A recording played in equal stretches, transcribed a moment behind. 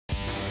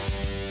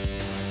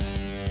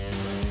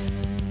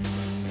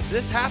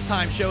This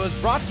halftime show is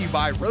brought to you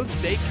by Road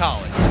State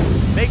College.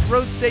 Make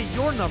Road State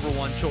your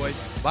 #1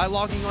 choice by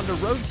logging on to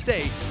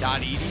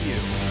roadstate.edu.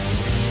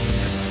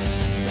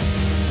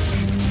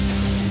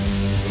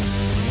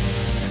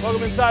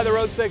 Welcome inside the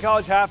Road State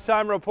College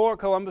halftime report.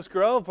 Columbus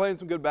Grove playing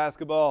some good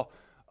basketball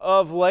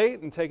of late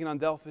and taking on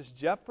Delphos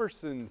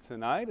Jefferson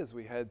tonight as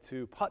we head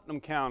to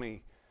Putnam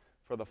County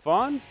for the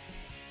fun.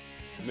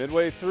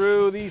 Midway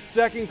through the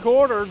second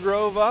quarter,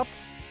 Grove up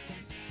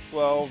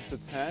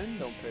 12-10.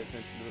 Don't pay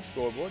attention to the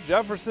scoreboard.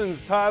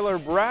 Jefferson's Tyler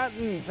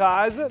Bratton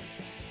ties it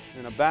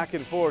in a back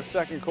and forth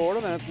second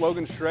quarter. Then it's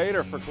Logan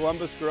Schrader for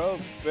Columbus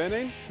Grove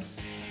spinning.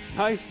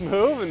 Nice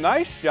move and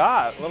nice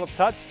shot. A little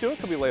touch to it.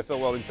 Could be Layfield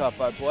Welding top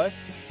 5 play.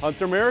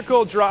 Hunter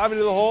Miracle driving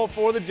to the hole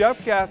for the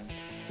Jeff Cats.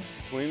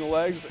 Between the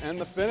legs and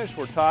the finish,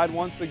 we're tied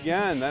once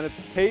again. Then it's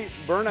Tate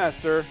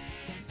Bernesser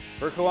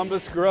for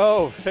Columbus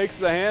Grove. Takes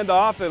the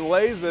handoff and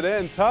lays it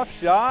in. Tough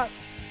shot.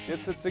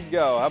 Gets it to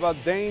go. How about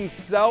Dane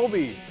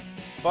Selby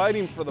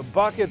fighting for the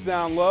bucket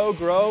down low?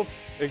 Grove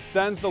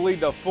extends the lead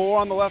to 4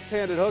 on the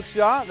left-handed hook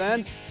shot.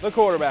 Then the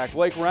quarterback,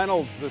 Blake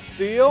Reynolds, the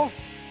steal.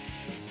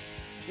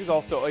 He's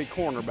also a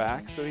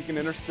cornerback, so he can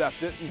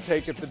intercept it and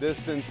take it the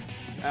distance.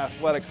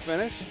 Athletic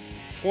finish.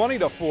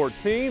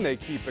 20-14. They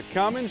keep it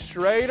coming.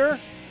 Schrader,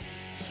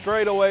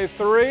 straightaway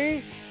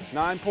 3.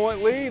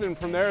 9-point lead, and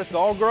from there it's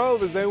all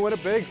Grove as they win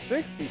it big,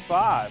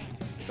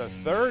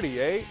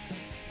 65-38.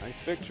 Nice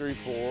victory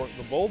for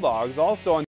the Bulldogs. Also on